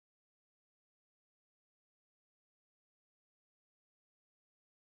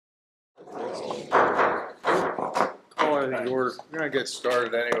Call everything to order. We're going to get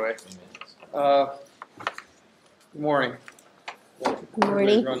started anyway. Good morning. Good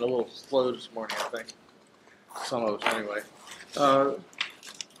Everybody's morning. running a little slow this morning, I think. Some of us, anyway.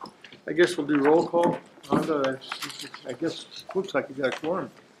 I guess we'll do roll call. Rhonda, I guess it looks like you got a quorum.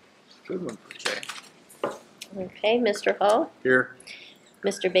 Good one for today. Okay, Mr. Hall, Here.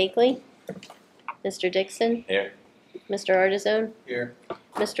 Mr. Bakley, Mr. Dixon, Here. Mr. Artizone, Here.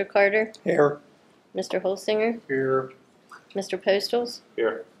 Mr. Carter, Here. Mr. Holsinger, Here. Mr. Postles,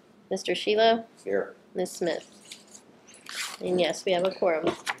 Here. Mr. Sheilo, Here. Ms. Smith. And yes, we have a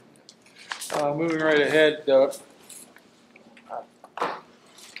quorum. Moving right ahead,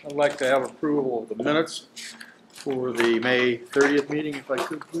 I'd like to have approval of the minutes for the May 30th meeting, if I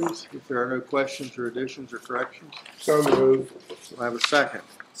could, please. If there are no questions or additions or corrections. So moved. Do I have a second?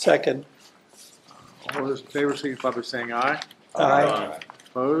 Second. All those in favor, signify by saying aye. Aye.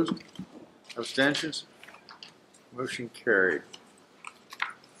 Opposed? Abstentions? Motion carried.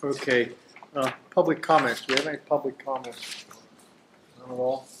 Okay, public comments. Do we have any public comments? None at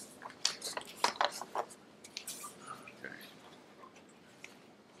all? Okay.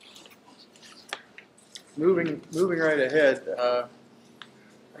 Moving right ahead, I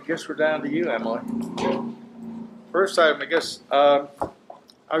guess we're down to you, Emily. First item, I guess,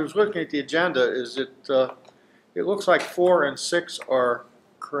 I was looking at the agenda. Is it, it looks like 4 and 6 are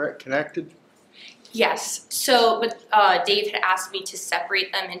connected? Yes, so but Dave had asked me to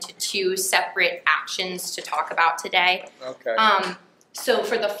separate them into 2 separate actions to talk about today. Okay. So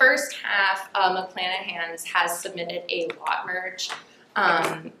for the first half, McClanahan's has submitted a lot merge,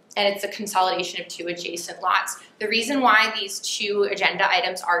 and it's a consolidation of 2 adjacent lots. The reason why these 2 agenda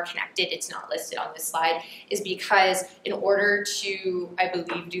items are connected, it's not listed on this slide, is because in order to, I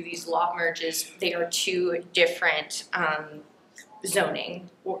believe, do these lot merges, they are 2 different zoning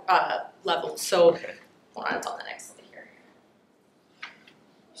levels. So, hold on, it's on the next slide here.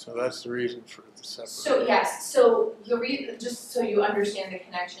 So that's the reason for the separate. So yes, so the reason, just so you understand the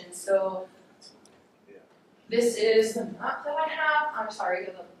connection, so this is the map that I have. I'm sorry,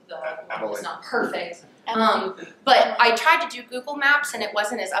 the one is not perfect. But I tried to do Google Maps and it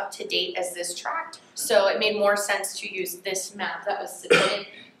wasn't as up to date as this tract, so it made more sense to use this map that was submitted.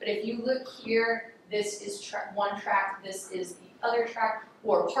 But if you look here, this is one tract, this is the other tract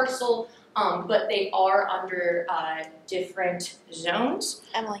or parcel, but they are under different zones.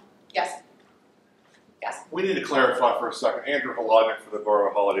 Emily. Yes. Yes. We need to clarify for a second. Andrew Halodnik for the Borough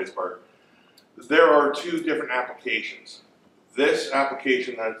of Holidays Park. There are 2 different applications. This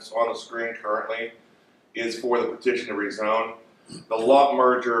application that's on the screen currently is for the petition to rezone. The lot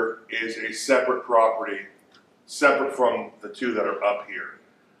merger is a separate property, separate from the 2 that are up here.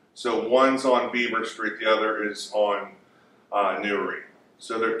 So one's on Beaver Street, the other is on Newry.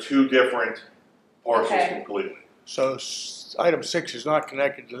 So they're 2 different parcels completely. So item 6 is not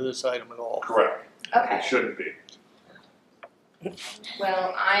connected to this item at all. Correct. Okay. It shouldn't be.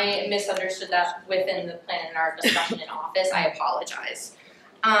 Well, I misunderstood that within the plan in our discussion in office. I apologize.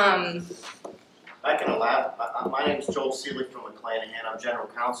 I can elaborate. My name is Joel Seeley from McClanahan. I'm general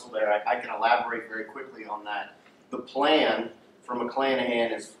counsel there. I can elaborate very quickly on that. The plan for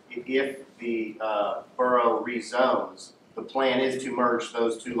McClanahan is if the borough rezones, the plan is to merge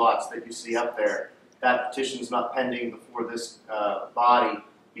those 2 lots that you see up there. That petition is not pending before this body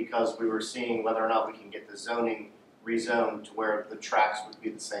because we were seeing whether or not we can get the zoning rezoned to where the tracts would be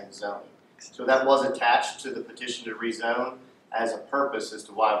the same zoning. So that was attached to the petition to rezone as a purpose as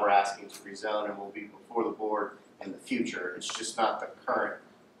to why we're asking to rezone and will be before the board in the future. It's just not the current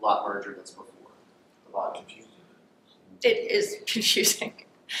lot merger that's before the body. It is confusing.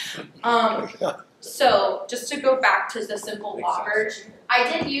 So just to go back to the simple lot merge,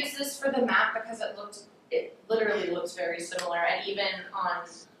 I did use this for the map because it literally looks very similar, and even on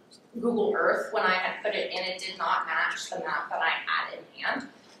Google Earth, when I had put it in, it did not match the map that I had in hand.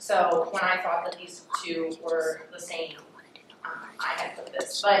 So when I thought that these 2 were the same, I had put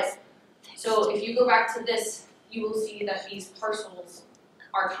this. But so if you go back to this, you will see that these parcels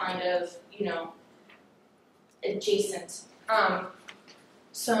are kind of, adjacent.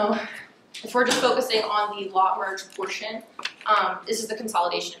 So if we're just focusing on the lot merge portion, this is the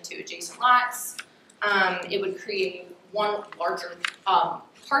consolidation of 2 adjacent lots. It would create one larger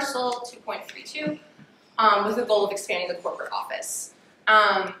parcel, 2.32, with the goal of expanding the corporate office.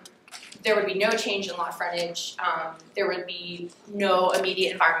 There would be no change in lot frontage. There would be no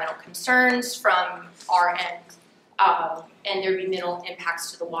immediate environmental concerns from our end, and there would be minimal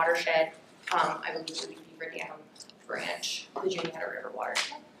impacts to the watershed. I believe it would be Beaver Dam Branch, the Juniata River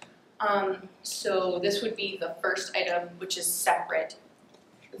watershed. So this would be the first item, which is separate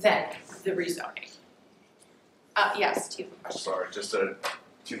than the rezoning. Yes, do you have a question? Sorry, just to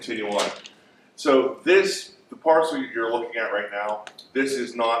continue on. So this, the parcel you're looking at right now, this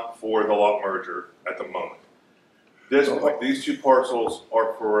is not for the lot merger at the moment. These two parcels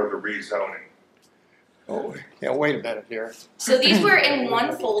are for the rezoning. Oh, yeah, wait a minute here. So these were in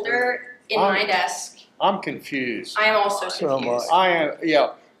one folder in my desk. I'm confused. I am also So am I. confused. I am,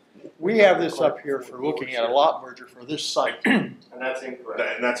 yeah, we have this up here for looking at a lot merger for this site. And that's incorrect.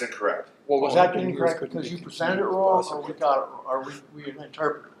 And that's incorrect. Well, was that incorrect because you presented it wrong, or we got it, or we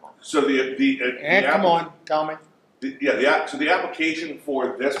interpreted it wrong? So And come on, tell me. So the application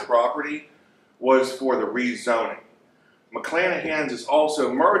for this property was for the rezoning. McClanahan's is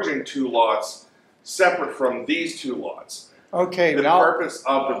also merging two lots separate from these two lots. Okay, The now, purpose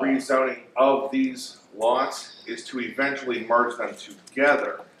of the rezoning of these lots is to eventually merge them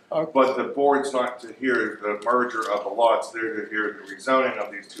together. Okay. But the board's not to hear the merger of the lots, they're to hear the rezoning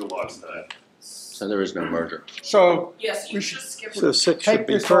of these two lots today. So there is no merger. so Yes, you We should skip. So 6 should take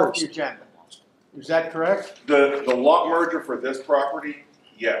be this off the first. agenda. Is that correct? The lot merger for this property,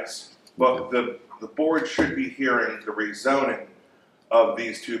 yes, but the board should be hearing the rezoning of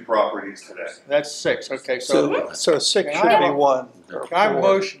these two properties today. That's 6, okay, so So 6 Can I should have be a- 1. can I have a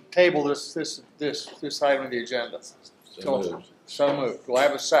motion to table this item on the agenda? So moved. Do I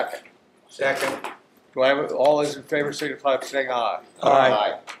have a second? Second. Do I have, all those in favor signify by saying aye.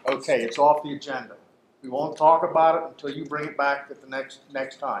 Aye. Okay, it's off the agenda. We won't talk about it until you bring it back at the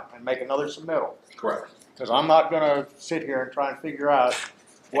next time and make another submittal. Correct. Because I'm not gonna sit here and try and figure out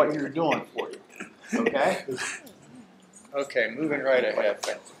what you're doing for you, okay? Okay, moving right ahead.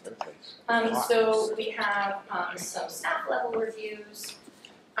 So we have some staff level reviews,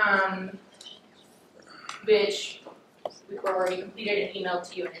 which we've already completed and emailed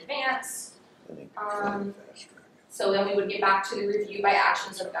to you in advance. So then we would get back to the review by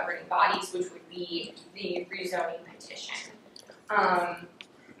actions of governing bodies, which would be the rezoning petition.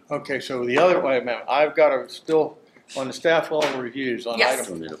 Okay, so the other, wait a minute, I've got to still, on the staff level reviews on Yes.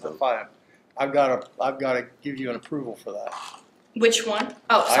 item 5, I've got to give you an approval for that. Which one?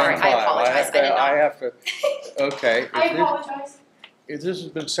 Oh, sorry, Item I 5. apologize, I did not. I have to, okay. I if this- apologize. If this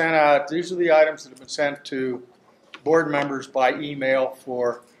has been sent out, these are the items that have been sent to board members by email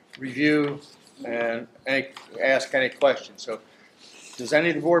for review and ask any questions. So does any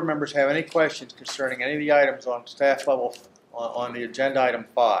of the board members have any questions concerning any of the items on staff level on the agenda item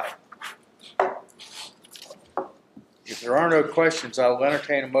 5? If there are no questions, I will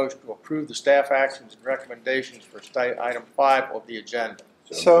entertain a motion to approve the staff actions and recommendations for item 5 of the agenda.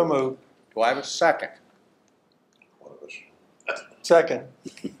 So moved. Do I have a second? Second.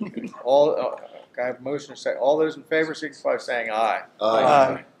 I have a motion to say, all those in favor signify by saying aye.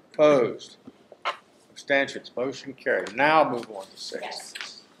 Aye. Opposed? Abstentions? Motion carried. Now move on to 6.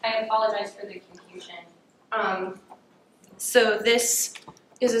 Yes, I apologize for the confusion. So this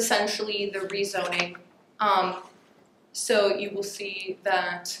is essentially the rezoning. So you will see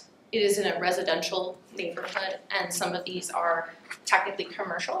that it is in a residential neighborhood, and some of these are technically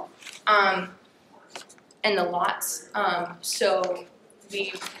commercial. And the lots. So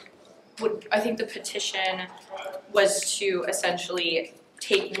I think the petition was to essentially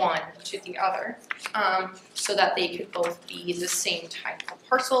take one to the other, so that they could both be the same type of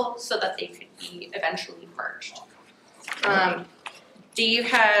parcel, so that they could be eventually merged. Dave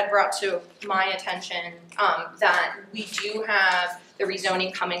had brought to my attention that we do have the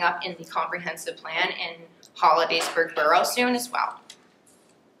rezoning coming up in the comprehensive plan in Hollidaysburg Borough soon as well.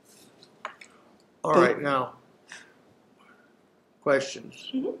 All right, now, questions?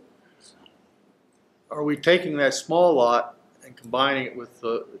 Mhm. Are we taking that small lot and combining it with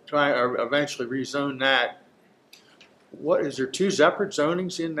or eventually rezone that? What, is there 2 separate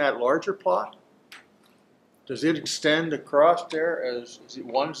zonings in that larger plot? Does it extend across there is it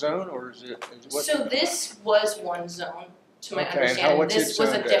one zone, or is it? What? So this was one zone, to my Okay, and understanding. what's This it was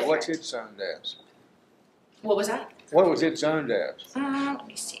a zoned as? different. What's it zoned as? What was that? What was it zoned as? Let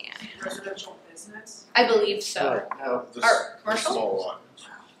me see. Residential business. I believe so. Now, this Or commercial? small one.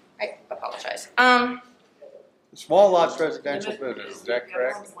 I apologize. The small lot's residential business, is that The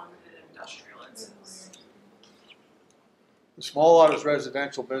correct? other one's limited industrial, it says. The small lot is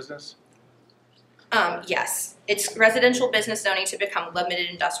residential business? Yes, it's residential business zoning to become limited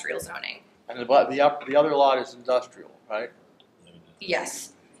industrial zoning. And the other lot is industrial, right?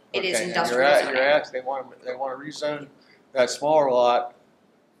 Yes, it is Okay, and industrial you're zoning. asking, they want to rezone that smaller lot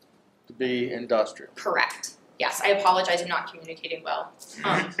to be industrial. Correct. Yes, I apologize, I'm not communicating well.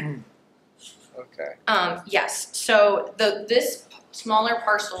 Okay. Yes, so this smaller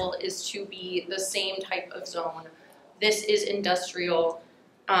parcel is to be the same type of zone. This is industrial.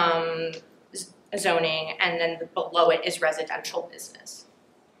 zoning, and then below it is residential business.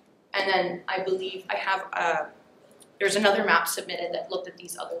 And then I believe I have there's another map submitted that looked at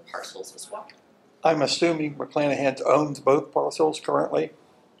these other parcels as well. I'm assuming McClanahan owns both parcels currently?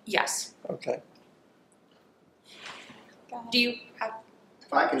 Yes. Okay. Do you have?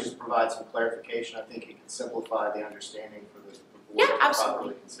 If I can just provide some clarification, I think it can simplify the understanding for the board Yeah, to absolutely.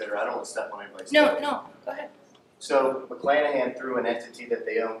 properly consider. I don't want to step on anybody's No, toes. no. Go ahead. So McClanahan, through an entity that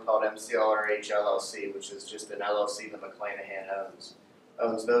they own called MCLRH LLC, which is just an LLC that McClanahan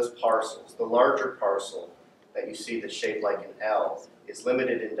owns those parcels. The larger parcel that you see that's shaped like an L is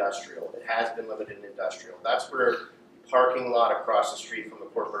limited industrial. It has been limited industrial. That's where the parking lot across the street from the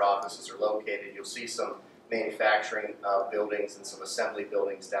corporate offices are located. You'll see some manufacturing buildings and some assembly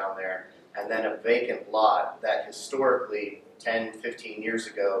buildings down there, and then a vacant lot that historically 10, 15 years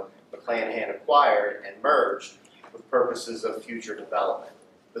ago McClanahan acquired and merged with purposes of future development.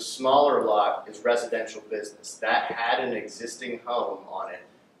 The smaller lot is residential business. That had an existing home on it,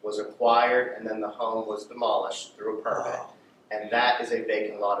 was acquired, and then the home was demolished through a permit. And that is a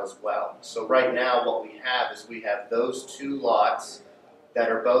vacant lot as well. So right now what we have those two lots that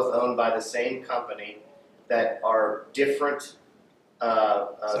are both owned by the same company that are different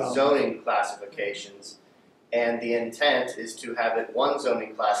zoning classifications. And the intent is to have it one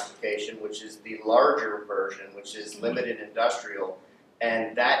zoning classification, which is the larger version, which is limited industrial.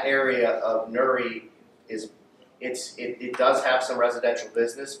 And that area of Nuri it does have some residential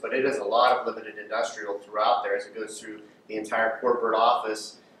business, but it has a lot of limited industrial throughout there as it goes through the entire corporate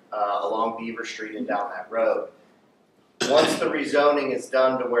office along Beaver Street and down that road. Once the rezoning is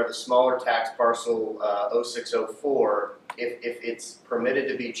done to where the smaller tax parcel 0604, if it's permitted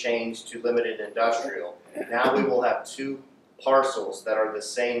to be changed to limited industrial, now we will have two parcels that are the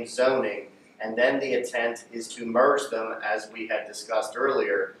same zoning, and then the intent is to merge them as we had discussed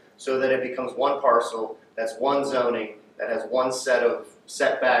earlier, so that it becomes one parcel that's one zoning, that has one set of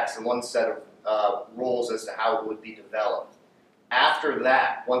setbacks and one set of rules as to how it would be developed. After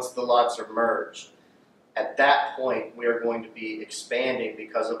that, once the lots are merged, at that point, we are going to be expanding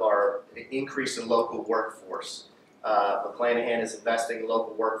because of our increase in local workforce. McClanahan is investing in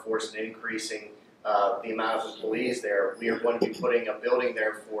local workforce and increasing the amount of employees there. We are going to be putting a building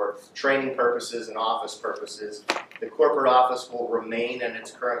there for training purposes and office purposes. The corporate office will remain in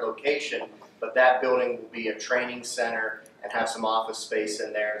its current location, but that building will be a training center and have some office space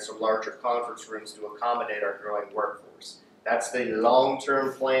in there and some larger conference rooms to accommodate our growing workforce. That's the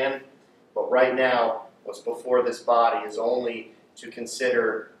long-term plan, but right now, what's before this body is only to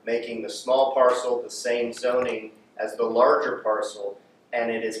consider making the small parcel the same zoning as the larger parcel,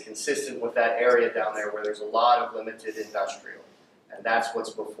 and it is consistent with that area down there where there's a lot of limited industrial. And that's what's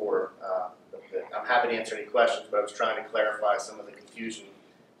before I'm happy to answer any questions, but I was trying to clarify some of the confusion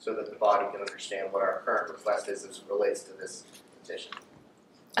so that the body can understand what our current request is as it relates to this petition.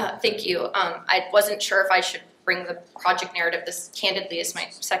 Thank you. I wasn't sure if I should bring the project narrative this candidly as my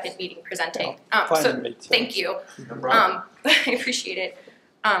second meeting presenting. Thank you. I appreciate it.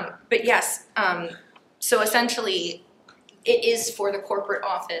 But yes, so essentially it is for the corporate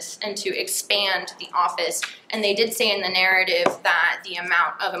office and to expand the office. And they did say in the narrative that the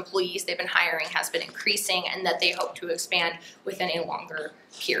amount of employees they've been hiring has been increasing and that they hope to expand within a longer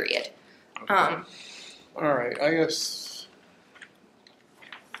period. All right, I guess,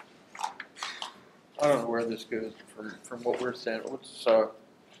 I don't know where this goes from what we're saying.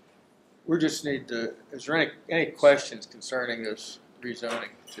 We just need to, is there any questions concerning this rezoning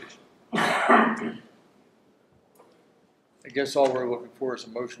petition? I guess all we're looking for is a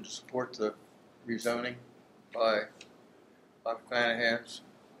motion to support the rezoning by McClanahan's.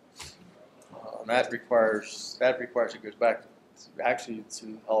 And that requires it goes back actually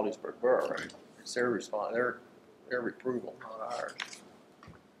to Hollidaysburg Borough, right? It's their response, their approval, not ours.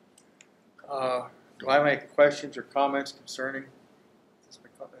 Do I have any questions or comments concerning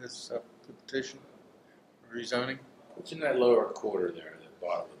this petition rezoning? What's in that lower quarter there, the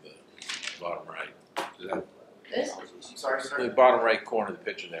bottom of the bottom right? Is that This? I'm sorry, the sir? bottom right corner of the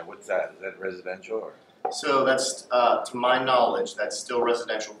picture there? What's that? Is that residential or? So that's, to my knowledge, that's still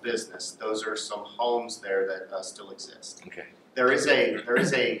residential business. Those are some homes there that still exist. Okay. There is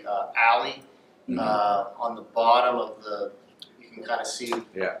a alley on the bottom of the, you can kind of see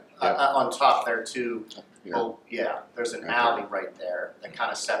Yeah. on top there too. Yeah. Oh, yeah, there's an alley right there that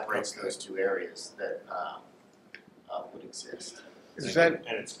kind of separates those two areas that would exist. Is that,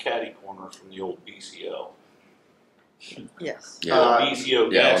 And it's catty corner from the old BCO. Yes. The old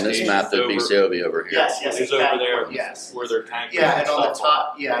BCO Yeah, gas on this station map, the over- BCO will be over here. Yes, It's it's over catty there. corner, yes. Where their tankers Yeah, and and on the stuff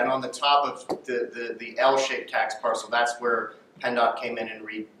are. top, of the L-shaped tax parcel, that's where PennDOT came in and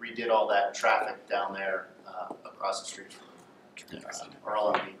redid all that traffic down there across the street, or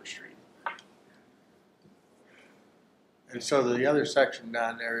along Beaver Street. And so the other section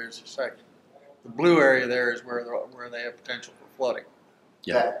down there is a section, the blue area there is where they have potential for flooding.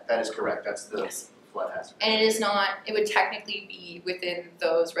 That is correct. That's the Yes. flood hazard. And it is not, it would technically be within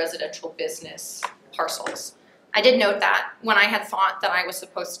those residential business parcels. I did note that when I had thought that I was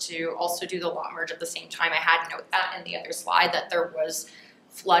supposed to also do the lot merge at the same time, I had note that in the other slide that there was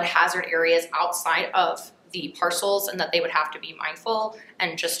flood hazard areas outside of the parcels and that they would have to be mindful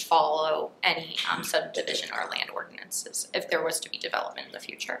and just follow any subdivision or land ordinances if there was to be development in the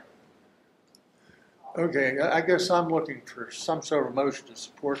future. Okay, I guess I'm looking for some sort of motion to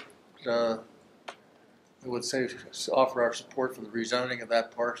support, I would say, offer our support for the rezoning of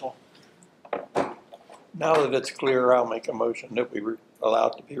that parcel. Now that it's clear, I'll make a motion that we allow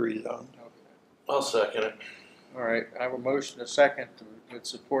it to be rezoned. I'll second it. All right, I have a motion, a second, to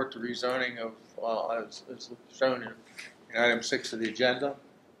support the rezoning of, as shown in item 6 of the agenda.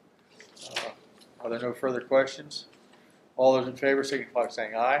 Are there no further questions? All those in favor signify by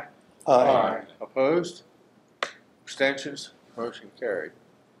saying aye. Aye. Opposed? Abstentions? Motion carried.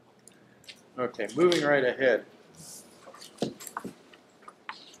 Okay, moving right ahead.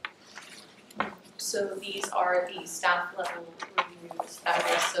 So these are the staff level reviews that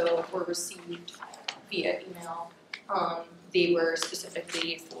also were received via email. They were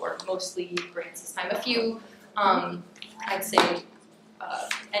specifically for mostly grants this time. A few, I'd say,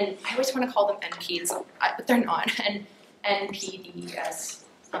 and I always want to call them NPs, but they're not, and NPDES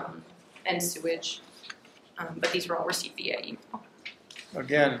and sewage. But these were all received via email.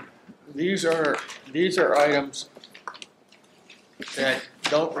 Again, these are items that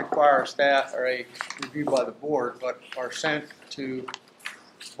don't require staff or a review by the board, but are sent to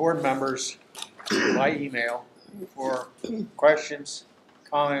board members by email for questions,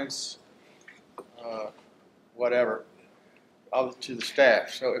 comments, whatever, to the staff.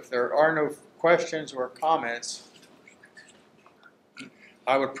 So if there are no questions or comments,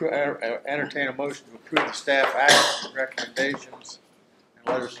 I would entertain a motion to approve the staff action recommendations and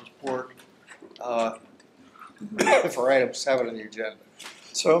letters of support for item 7 on the agenda.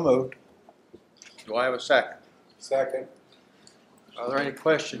 So moved. Do I have a second? Second. Are there any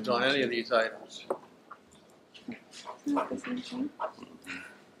questions on any of these items?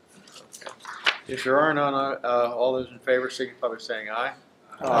 If there are none, all those in favor signify by saying aye.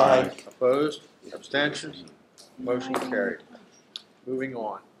 Aye. Opposed? Abstentions? Motion carried. Moving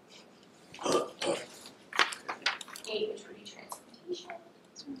on.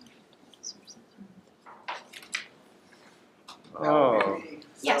 Oh,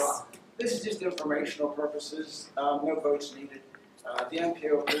 Yes. So, this is just informational purposes, no votes needed. The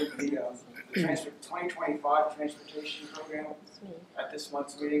MPO approved the 2025 transportation program at this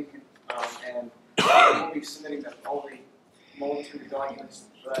month's meeting, and we'll be submitting all the multitude of documents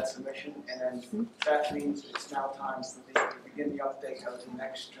for that submission, and then that means it's now time for to begin the update of the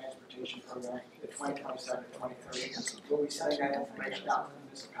next transportation program, the 2027-2030. We'll be sending that information out to the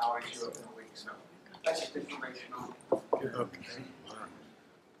municipalities here over the week, so that's just information on it. okay.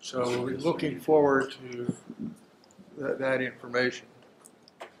 So we're looking forward to that information.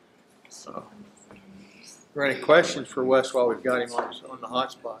 So, are there any questions for Wes while we've got him on the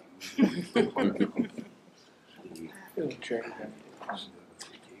hot spot? Okay.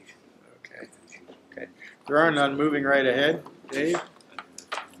 Okay. There are none. Moving right ahead. Dave?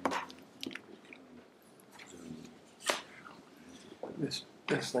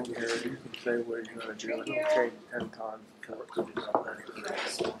 This thing here, you can say what you're gonna do, it'll change 10 times before it comes out there.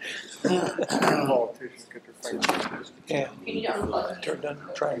 Politicians get their face. Yeah. You need to unplug. They're done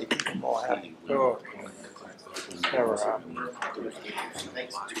trying to keep them all happy. Oh, never happened.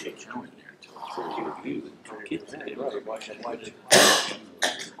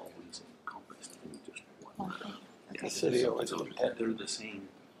 The city always had They're the same.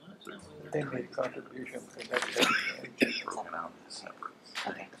 they made contributions.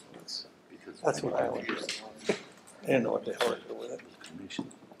 Okay. That's what I always used to do. I didn't know what the hell to do with it.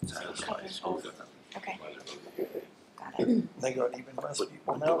 Okay. Got it. They got even less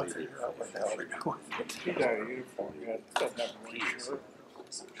people now to figure out what the hell they're doing. You got a uniform, you got to have one shirt.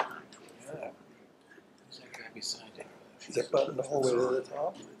 Yeah. Is it buttoned all the way to the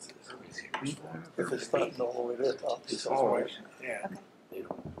top? If it's buttoned all the way to the top, it's Always, always. yeah.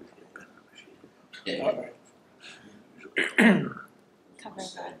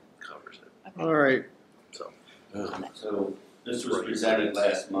 Covers that. All right. So this was presented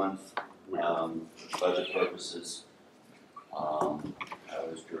last month, budget purposes. I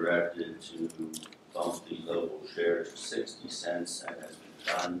was directed to bump the local share to 60 cents, and as we've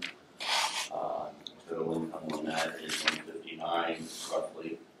done, total income on that is 159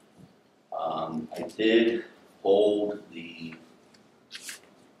 roughly. I did hold the,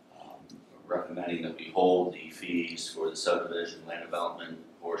 recommending that we hold the fees for the subdivision land development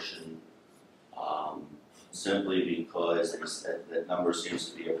portion, simply because that number seems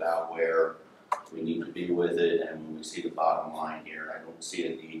to be about where we need to be with it, and when we see the bottom line here, I don't see a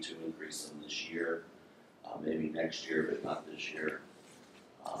need to increase them this year. Maybe next year, but not this year.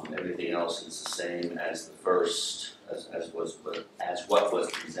 Everything else is the same as the first, as what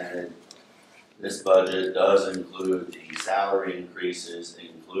was presented. This budget does include the salary increases,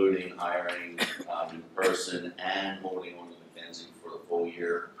 including hiring a new person and holding on to Mackenzie for the full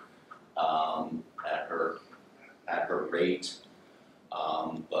year at her rate.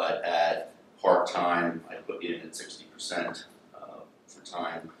 But at part-time, I put in at 60% for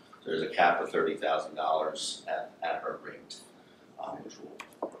time. So there's a cap of $30,000 at her rate, which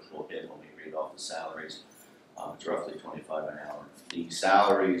will hit when we read off the salaries. It's roughly $25 an hour. The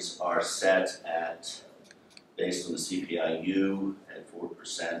salaries are set at, based on the CPIU, at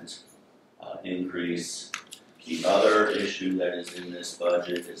 4% increase. The other issue that is in this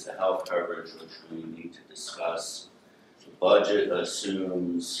budget is the health coverage, which we need to discuss. The budget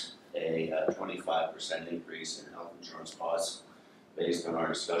assumes a 25% increase in health insurance costs based on our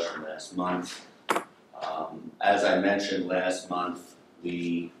discussion last month. As I mentioned last month,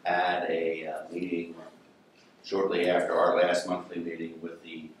 we had a meeting shortly after our last monthly meeting with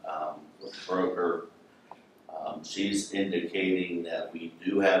the broker. She's indicating that we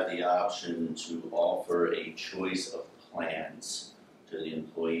do have the option to offer a choice of plans to the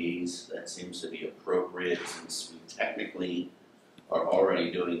employees. That seems to be appropriate since we technically are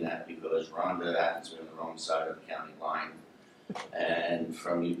already doing that because Rhonda happens to be on the wrong side of the county line. And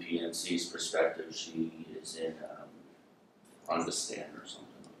from UPMC's perspective, she is in Rhondistan or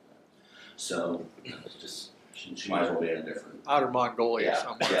something like that. So just she might as well be in a different Outer Mongolia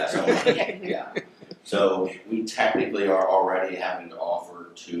somewhere. Yeah, somewhere. Yeah. So we technically are already having to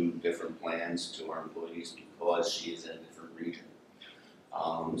offer 2 different plans to our employees because she is in a different region.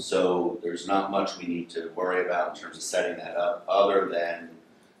 So there's not much we need to worry about in terms of setting that up, other than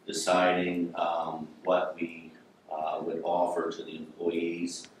deciding what we would offer to the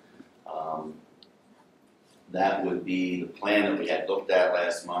employees. That would be the plan that we had looked at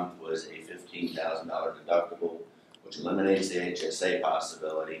last month was a $15,000 deductible, which eliminates the HSA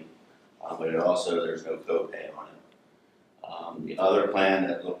possibility, but it also, there's no copay on it. The other plan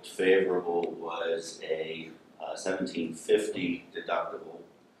that looked favorable was a $1,750 deductible,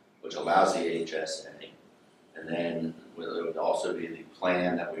 which allows the HSA, and then it would also be the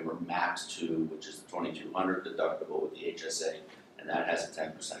plan that we were mapped to, which is the $2,200 deductible with the HSA, and that has a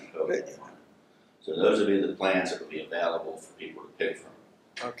 10% copay on it. So those would be the plans that would be available for people to pick from.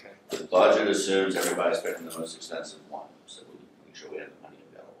 Okay. The budget assumes everybody's picking the most expensive one, so we make sure we have the money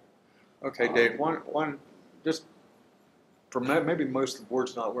available. Okay, Dave, one just from that, maybe most of the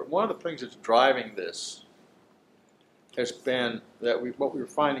board's not aware. One of the things that's driving this has been that what we were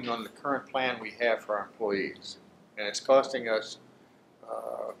finding on the current plan we have for our employees, and it's costing us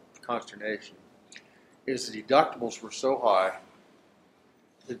consternation, is the deductibles were so high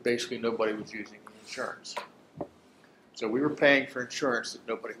that basically nobody was using the insurance. So we were paying for insurance that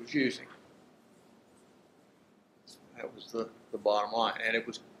nobody was using. That was the bottom line, and it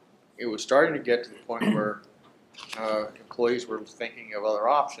was starting to get to the point where employees were thinking of other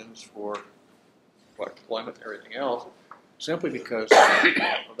options for employment and everything else, simply because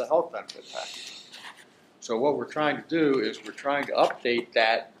of the health benefit package. So what we're trying to do is we're trying to update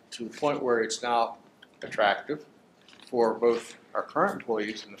that to the point where it's now attractive for both our current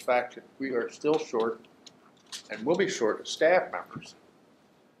employees and the fact that we are still short and will be short of staff members.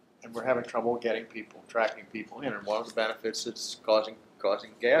 And we're having trouble tracking people in. And one of the benefits that's causing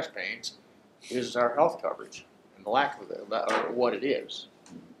gas pains is our health coverage and the lack of it, or what it is.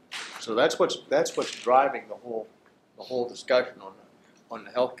 So that's what's driving the whole discussion on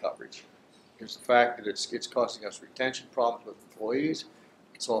the health coverage, is the fact that it's costing us retention problems with employees.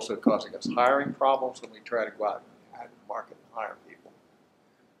 It's also causing us hiring problems when we try to go out and market and hire people.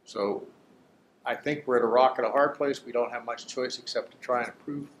 So I think we're at a rock and a hard place. We don't have much choice except to try and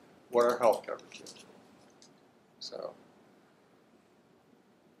improve what our health coverage is. So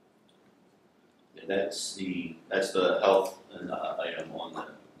that's the health item on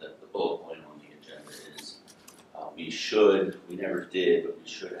the bullet point on the agenda is we never did, but we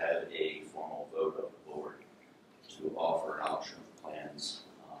should have a formal vote of the board to offer an option of plans.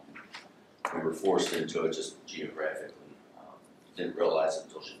 We were forced into it just geographically. Didn't realize it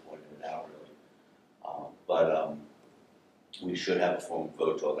until she pointed it out, really. We should have a formal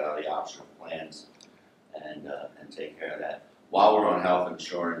vote to allow the optional plans and take care of that. While we're on health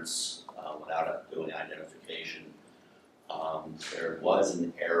insurance, without doing identification, there was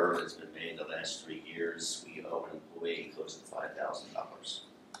an error that's been made the last 3 years. We owe an employee close to $5,000.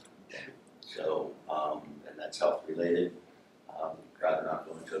 So, and that's health related. Rather not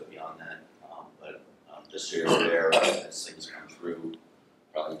go into it beyond that, but just so you're aware, as things come through,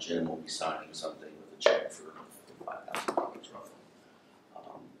 probably Jim will be signing something with a check for $5,000 roughly.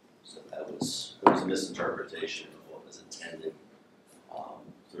 So there was a misinterpretation of what was intended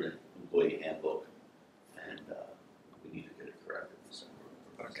through the employee handbook, and we need to get it corrected. So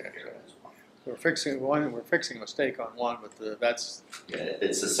we're Okay. taking care of that as well. We're fixing one, we're fixing a mistake on one, but that's Yeah,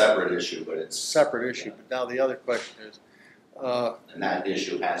 it's a separate issue, but a it's separate issue. But now the other question is, and that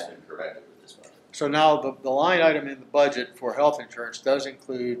issue has been corrected with this budget. so now the line item in the budget for health insurance does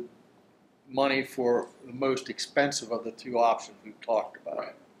include money for the most expensive of the two options we've talked about.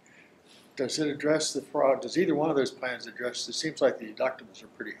 Right. Does it address the fraud? Does either one of those plans address? It seems like the deductibles are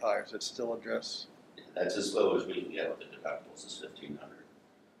pretty high. Does it still address? That's as low as we can get with the deductibles, is $1,500.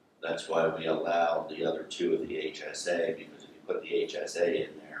 That's why we allowed the other two of the HSA, because if you put the HSA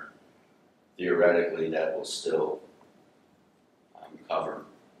in there, theoretically that will still cover.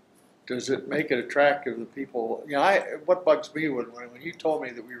 Does it make it attractive to people? You know, what bugs me when you told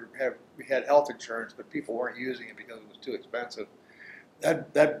me that we had health insurance, but people weren't using it because it was too expensive.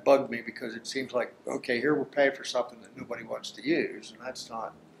 That bugged me because it seems like, okay, here we're paying for something that nobody wants to use, and that's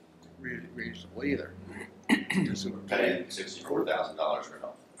not really reasonable either. We're paying $64,000 for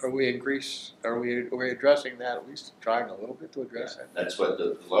health. Are we addressing that, at least trying a little bit to address that? That's what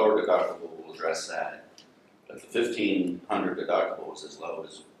the lower deductible will address that. But the $1,500 deductible is as low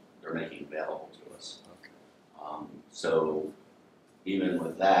as they're making available to us. Okay. So even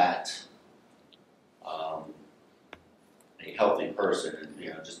with that, a healthy person,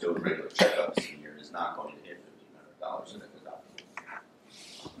 just doing regular checkups a year is not going to hit $1,500 in a deductible.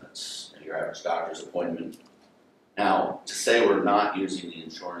 That's your average doctor's appointment. Now, to say we're not using the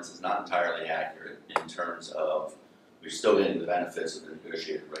insurance is not entirely accurate in terms of we're still getting the benefits of the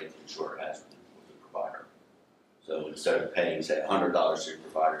negotiated rate the insurer has with the provider. So instead of paying, say, $100 to your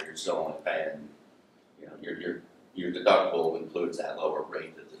provider, you're still only paying, your deductible includes that lower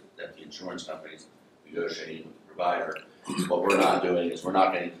rate that the insurance company's negotiating with the provider. What we're not doing is we're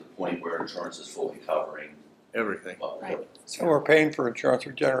not getting to the point where insurance is fully covering Everything. Right. So we're paying for insurance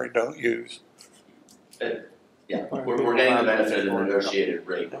we generally don't use. Yeah, we're getting the benefit of the negotiated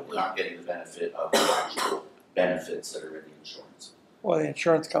rate, but we're not getting the benefit of the actual benefits that are in the insurance. Well, the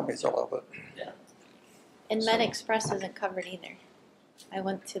insurance companies all love it. And So- MedExpress isn't covered either. I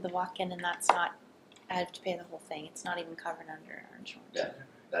went to the walk-in and that's not, I have to pay the whole thing. It's not even covered under our insurance. Yeah.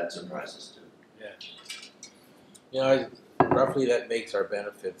 That surprises too. Yeah. Roughly that makes our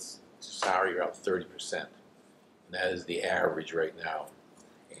benefits to salary about 30%. And that is the average right now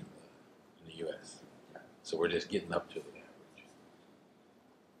in the U.S. So we're just getting up to the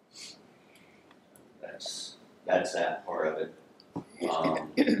average. That's that part of it.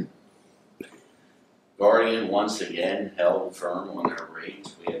 Guardian once again held firm on their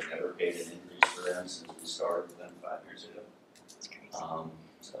rates. We have never paid an increase for them since we started with them 5 years ago. It's crazy.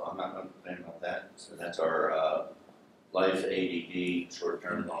 So I'm not complaining about that. So that's our life ADD,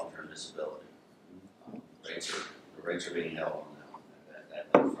 short-term and long-term disability. The rates are being held on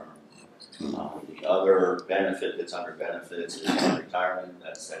that firm. The other benefit that's under benefits is retirement.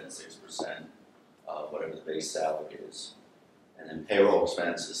 That's set at 6% of whatever the base salary is. And then payroll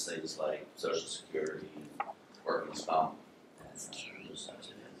expenses, things like Social Security, workers' comp, and those types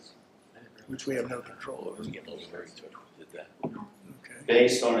of things. Which we have no control over. We get those rates when we did that. Okay.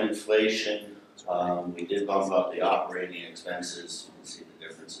 Based on inflation, we did bump up the operating expenses. You can see the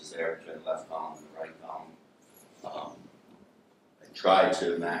differences there between the left column and the right column. I tried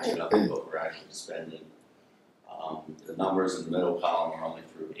to match it up with what we're actually spending. The numbers in the middle column are only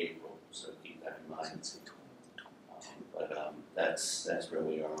through April, so keep that in mind. But that's where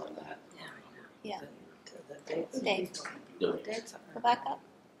we are on that. Yeah. Dave, Yeah. go back up.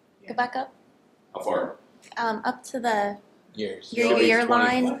 Go back up. How far? Up to the Years. your year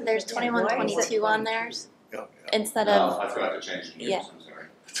line. There's 21, 22 on theirs instead No, of. I forgot to change the years, I'm sorry.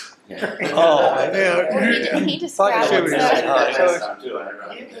 Yeah. Oh, yeah. He just Thought grabbed you it. said I So. did that last time too, I never had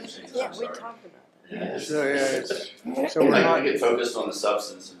to change it, I'm sorry. talked about Yeah. So so I we're not. get focused on the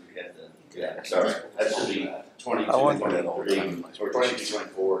substance and forget the, sorry, that should be 22, I wonder- 23, or 22,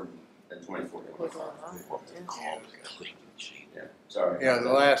 24, and 24, 25. Yeah, sorry. Yeah, the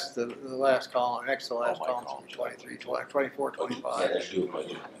last column, next to the last column is 23, 24, Yeah, 25. that should be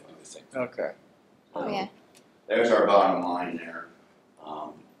Do the same. Okay. Oh, yeah. There's our bottom line there.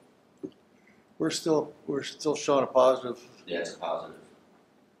 We're still showing a positive, Yeah, it's a positive.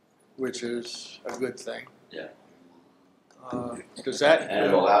 which is a good thing. Yeah. Does that And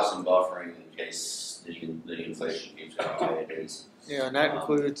it'll allow some buffering in case the inflation keeps going the way it is. yeah, and that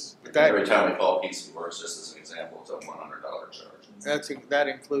includes Every time we call PC Works, just as an example, it's a $100 charge. that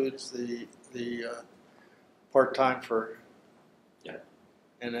includes the part-time for. Yeah.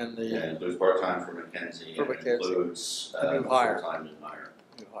 And then Yeah, it includes part-time for Mackenzie, For and it Mackenzie. includes New hire. full-time new hire.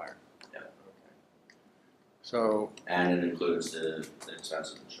 new hire. Yeah. Okay. So. And it includes the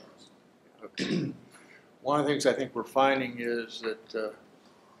expensive insurance. Okay. One of the things I think we're finding is that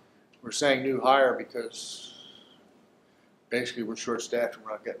we're saying new hire because basically we're short-staffed and we're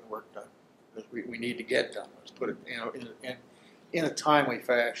not getting the work done. Because we need to get done. Let's put it, in a timely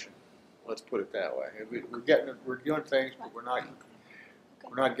fashion. Let's put it that way. We're doing things, but we're not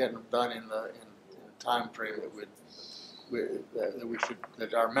getting them done in the time frame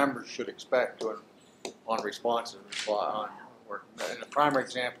that our members should expect on responses on work. And the primary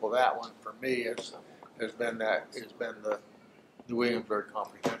example of that one for me has been the New Williamsburg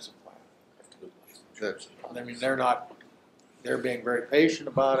Comprehensive Plan. I mean, they're being very patient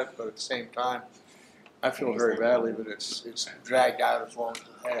about it, but at the same time, I feel very badly that it's dragged out as long as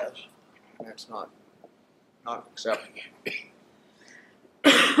it has, and that's not acceptable.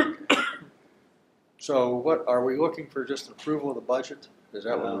 So what, are we looking for just approval of the budget? Is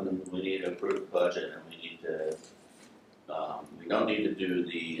that what? We need to approve the budget, and we need to, we don't need to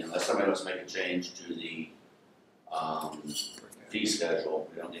do unless somebody wants to make a change to the fee schedule,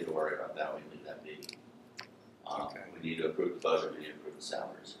 we don't need to worry about that, we leave that be. Okay. We need to approve the budget, we need to approve the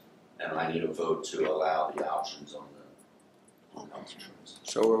salaries. And I need a vote to allow the options on the health insurance.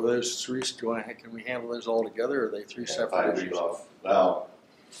 So are those three, can we handle those all together, or are they three If I separate read issues? off, well,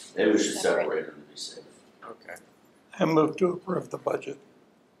 maybe we should separate them to be safe. Okay. I move to approve the budget.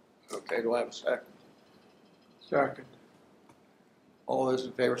 Okay, do I have a second? Second. All those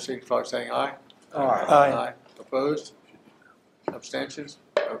in favor, signify by saying aye. Aye. Opposed? Abstentions?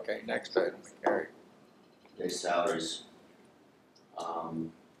 Okay, next item, carried. Okay, salaries.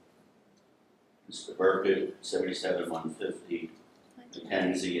 Mr. Burkett, 77,150.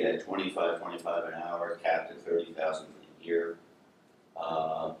 Mackenzie at 25 an hour, capped at 30,000 for the year.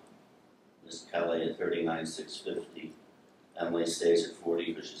 Ms. Kelly at 39,650. Emily stays at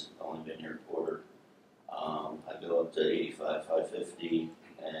 40 because she's only been here a quarter. I go up to 85,550,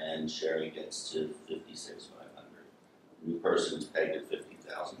 and Sherry gets to 56,500. New person is pegged at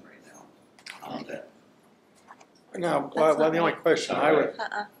 50,000 right now. Okay. Now, well, the only question I would,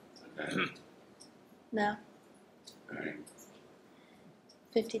 Okay. No, All right.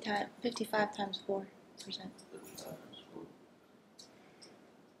 55 times 4%. 55 times 4.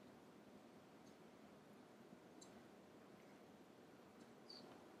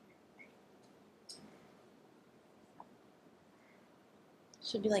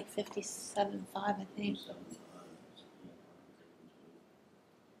 Should be like 57.5, I think.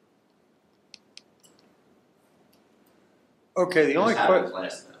 okay, the only This happened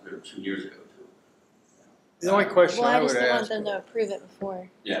last 2 years ago too. the only question Well, I I just would didn't want ask, them to approve it before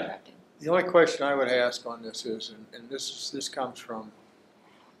Yeah. correcting. the only question I would ask on this is, and this comes from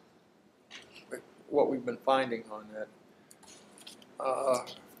what we've been finding on that,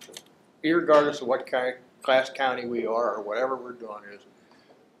 irregardless of what class county we are or whatever we're doing is,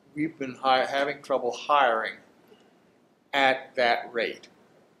 we've been having trouble hiring at that rate.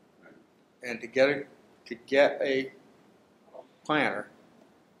 And to get a planner,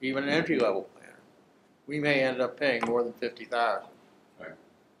 even an entry-level planner, we may end up paying more than 50,000. Right.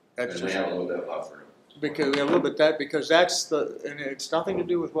 That's And we just have a little bit of buffer. because we have a little bit because that's and it's nothing to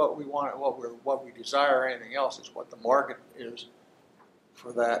do with what we want, what we desire or anything else. It's what the market is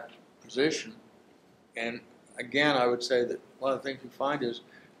for that position. And again, I would say that one of the things we find is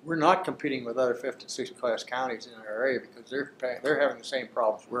we're not competing with other 5th and 6th class counties in our area because they're having the same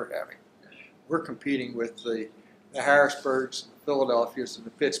problems we're having. We're competing with the Harrisburgs, and the Philadelphias, and the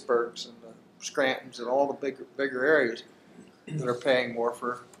Pittsburghs, and the Scrantons, and all the bigger areas that are paying more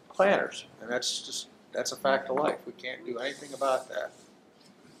for planners, and that's a fact of life. We can't do anything about that.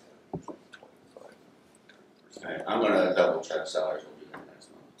 Okay, I'm gonna double check salaries, we'll do that next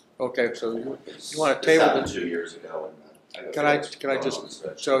month. Okay, so you want to This table happened the? 2 years ago, and Can I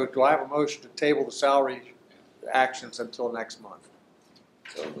just? So do I have a motion to table the salary actions until next month?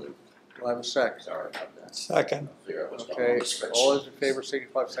 So moved. Do I have a second? Sorry about that. Second. I'll figure out what's going on Okay, with the spreadsheet. all those in favor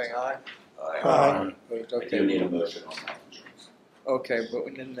signify by saying aye. Aye. Opposed? I Okay. do need a motion on that insurance. Okay,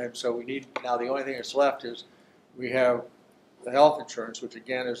 but so we need, now the only thing that's left is we have the health insurance, which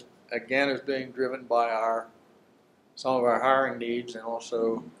again is being driven by some of our hiring needs and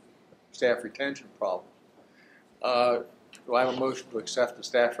also staff retention problems. Do I have a motion to accept the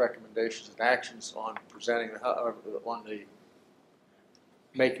staff recommendations and actions on on the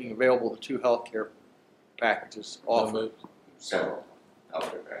making available the 2 healthcare packages offered? Several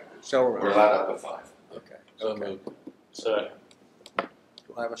healthcare packages. Several. We're allowed up to 5. Okay. So Okay. moved. Second.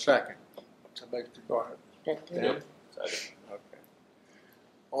 Do I have a second? Somebody to go ahead. Yep. Second. Okay.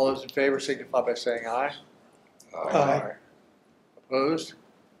 All those in favor signify by saying aye. Aye. Opposed?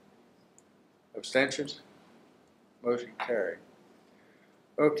 Abstentions? Motion carried.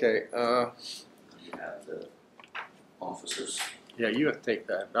 Okay, You have the officers. yeah, you have to take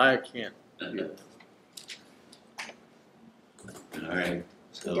that. I can't. All right,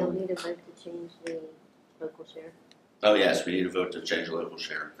 We don't need a vote to change the local share. oh yes, we need a vote to change the local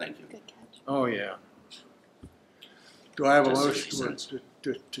share, thank you. Good catch. Oh, yeah. Do I have a To motion 60 cents.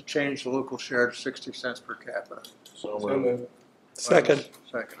 to change the local share to 60 cents per capita? So moved. Second.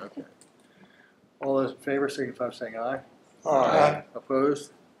 Second, okay. All those in favor signify by saying aye. Aye.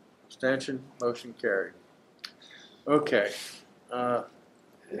 Opposed? Abstention? Motion carried. Okay. Now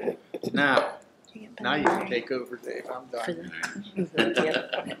you can take over, Dave. I'm done.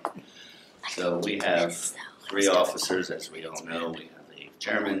 So we have 3 officers, as we all know. We have a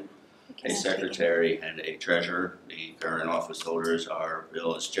chairman, a secretary, and a treasurer. The current office holders are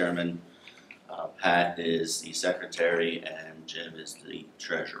Bill as chairman, Pat is the secretary, and Jim is the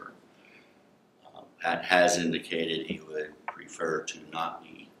treasurer. Pat has indicated he would prefer to not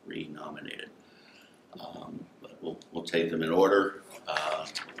be re-nominated. But we'll take them in order. We'll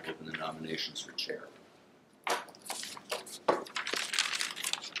open the nominations for chair.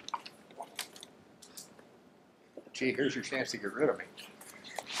 Gee, here's your chance to get rid of me.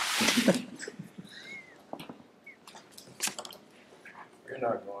 You're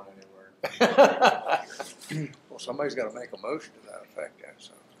not going anywhere. Well, somebody's got to make a motion to that effect, yeah,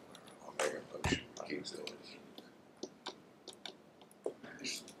 so I'll make a motion.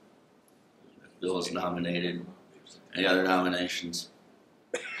 Bill is nominated. Any other nominations?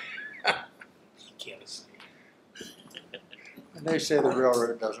 And they say the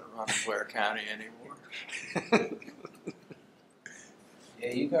railroad doesn't run in Blair County anymore.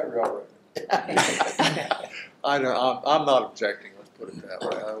 Yeah, you got railroad. I'm not objecting, let's put it that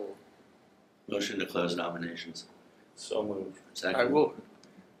way. Motion to close nominations. So moved. Second.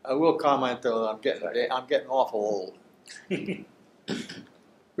 I will comment though, I'm getting awful old.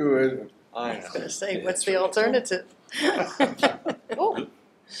 Who isn't? I I was know. gonna say, what's the alternative? Oh, Do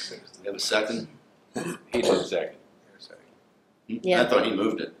we have a second? He did second. Yeah. I thought he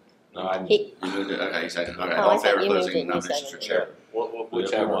moved it. No, I, he, He moved it, okay, second, all right. Oh, All I in thought favor of you moved closing it and you nominations for seconded chair?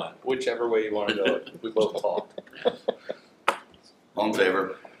 Whichever. Whichever way you want to go. We both talked. All in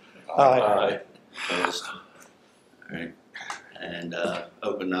favor? Aye. Opposed? All right. And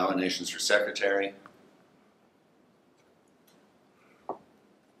open nominations for secretary.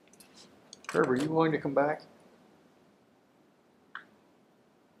 Herb, are you willing to come back?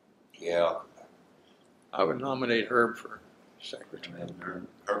 Yeah. I would nominate Herb for secretary.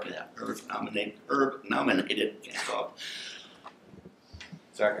 Herb nominated, can't talk.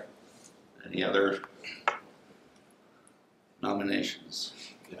 Second. Any other nominations?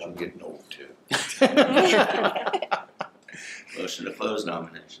 I'm getting old too. Motion to close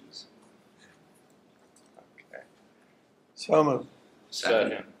nominations. Okay. So moved.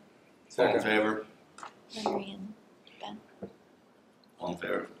 Second. All in favor? Henry and Ben. All in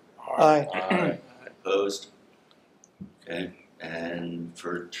favor? Aye. Opposed? Okay, and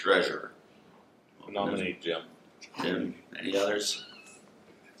for treasurer? Nominate Jim. Jim, any others?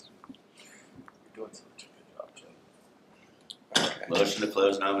 You're doing such a good job, Jim. Motion to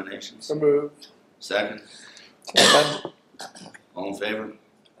close nominations. So moved. Second, Second. all in favor?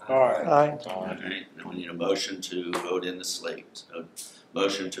 All right. Aye. All right, now we need a motion to vote in the slate. So,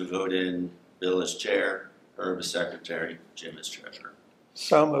 motion to vote in Bill as chair, Herb as secretary, Jim as treasurer.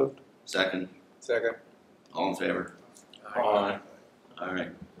 So moved. Second, Second. all in favor? Aye. All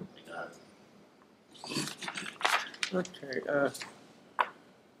right, we got it. Okay,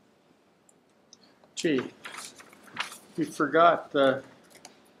 gee, we forgot,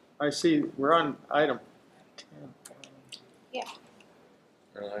 I see, we're on item 10.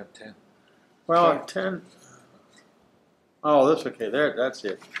 We're on item 10. Well, 10, oh, that's okay, there, that's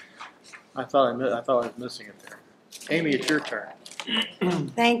it. I thought I was missing it there. Amy, it's your turn.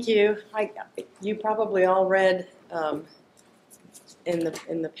 Thank you. You probably all read in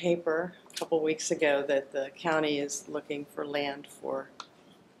the paper a couple weeks ago that the county is looking for land for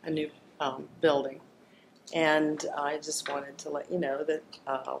a new building. And I just wanted to let you know that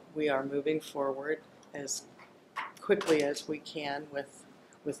we are moving forward as quickly as we can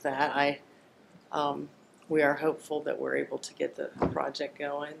with that. We are hopeful that we're able to get the project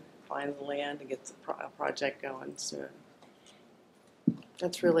going, find the land, and get the project going soon.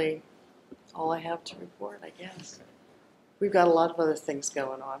 That's really all I have to report, I guess. We've got a lot of other things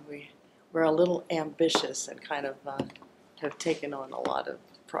going on. We're a little ambitious and kind of have taken on a lot of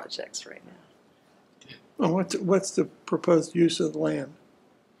projects right now. Well, what's the proposed use of the land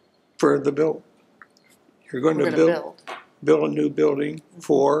for the build? You're going We're to gonna build a new building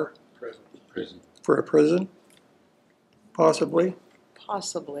for a prison, possibly.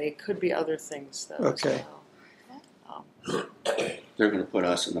 Possibly. It could be other things though. Okay. As well. They're gonna put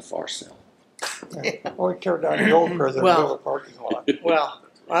us in the far cell. Or tear down the old prison and Well- build a parking lot. Well,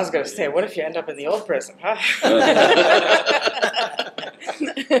 I was going to say, what if you end up in the old prison, huh?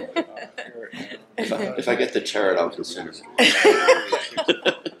 If I get to tear it, I'll consider it.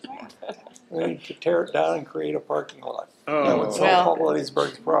 We need to tear it down and create a parking lot. Oh, That would solve Well- all of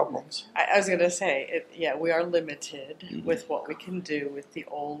Leesburg's problems. I was going to say, yeah, we are limited with what we can do with the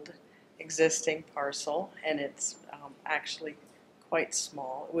old existing parcel, and it's actually quite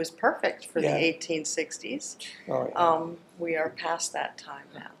small. It was perfect for Yeah. the 1860s. Oh, yeah. We are past that time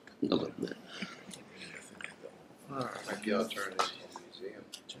now. A little bit. Like the alternative museum.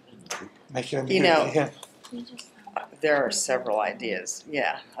 Make it a You know, museum. There are several ideas,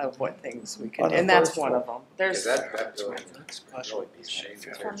 yeah, of what things we On could, the and that's first one floor. of them. There's, That building would really be shame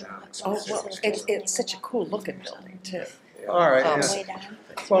to tear down. oh, well, it's such a cool looking building too. All right, Um, yeah. Way down.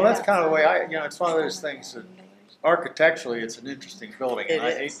 Well, that's kind of the way it's one of those things that architecturally, it's an interesting building. And It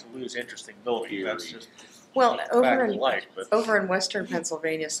I hate is. to lose interesting buildings, that's just Well, fact over of in life, but. Over in western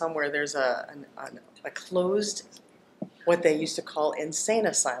Pennsylvania somewhere, there's a closed, what they used to call insane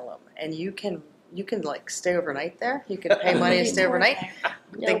asylum, and you can like stay overnight there. You can pay money to stay overnight.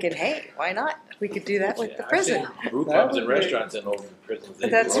 Thinking, hey, why not? We could do that with the prison. Food pubs and restaurants in old prisons. they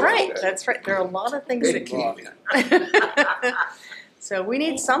That's do right. that. That's right. There are a lot of things that can. So we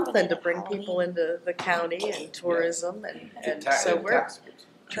need something to bring people into the county and tourism, and so we're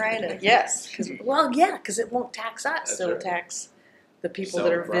trying to, yes, because it won't tax us, That's it'll right. tax the people Sell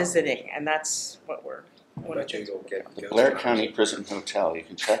that are property. visiting, and that's what we're, one of the things. The Blair County Prison Hotel, you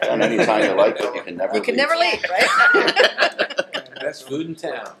can check on any time you like, but you can never You can leave. never leave, right? Best food in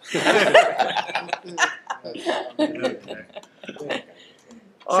town.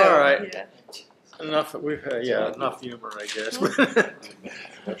 All So, right, yeah. enough, enough humor, I guess.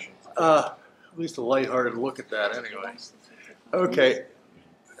 At least a lighthearted look at that anyway. Okay,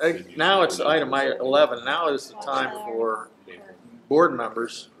 now it's item 11. Now is the time for board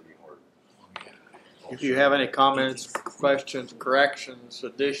members. If you have any comments, questions, corrections,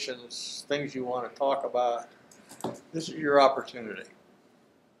 additions, things you want to talk about, this is your opportunity.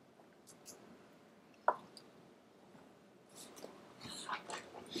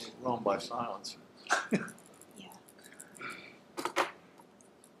 Blown by silence.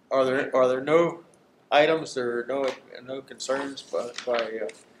 Are there no items or no concerns by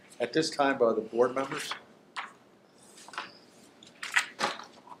at this time by the board members?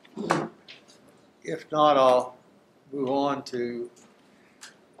 If not, I'll move on to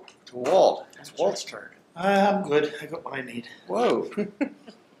Walt. It's Walt's turn. I'm good. I got what I need. Whoa.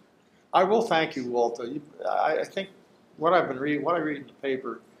 I will thank you, Walt. I think what I read in the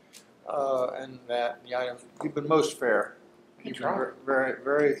paper, and that the item, you've been most fair. You've been very,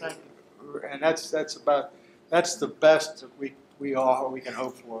 very, and that's the best that we can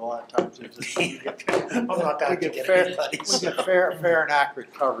hope for a lot of times. I'm not out to get anybody. We get fair and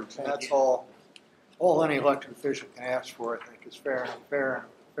accurate coverage, and that's all any elected official can ask for, I think, is fair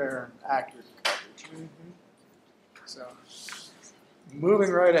and accurate coverage. So, moving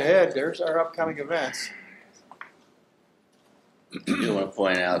right ahead, there's our upcoming events. I do want to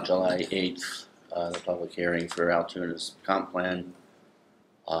point out July 8th, the public hearing for Altoona's comp plan.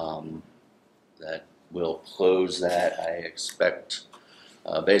 That will close that. I expect,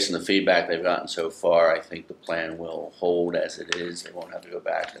 based on the feedback they've gotten so far, I think the plan will hold as it is. They won't have to go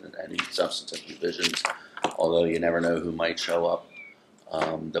back and any substantive revisions, although you never know who might show up.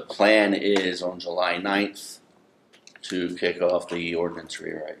 The plan is on July 9th to kick off the ordinance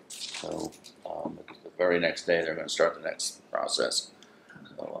rewrite. So the very next day they're going to start the next process.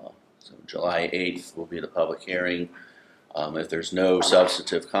 So July 8th will be the public hearing. If there's no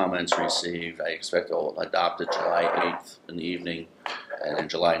substantive comments received, I expect they'll adopt it July 8th in the evening, and then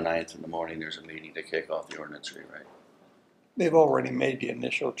July 9th in the morning there's a meeting to kick off the ordinance rewrite. They've already made the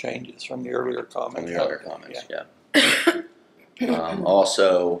initial changes from the earlier comments. From the earlier comments, yeah.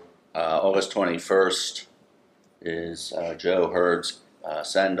 Also, August 21st, is Joe Hurd's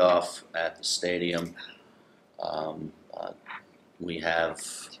send-off at the stadium. We have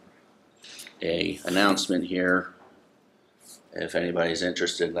a announcement here. If anybody's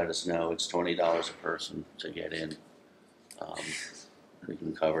interested, let us know. It's $20 a person to get in. We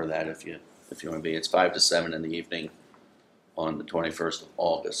can cover that if you want to be. It's 5 to 7 in the evening on the 21st of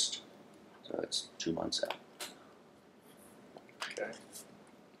August. So it's 2 months out. Okay.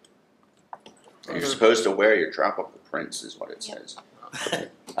 You're supposed to wear your tropical prints, is what it says.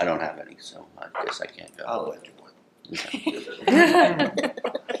 I don't have any, so I guess I can't go. I'll let you one.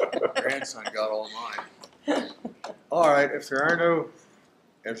 Grandson got all mine. All right, is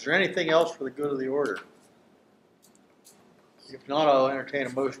there anything else for the good of the order? If not, I'll entertain a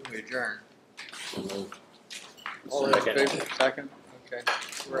motion to adjourn. All those in favor, second? Okay,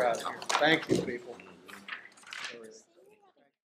 we're out of here. Thank you, people.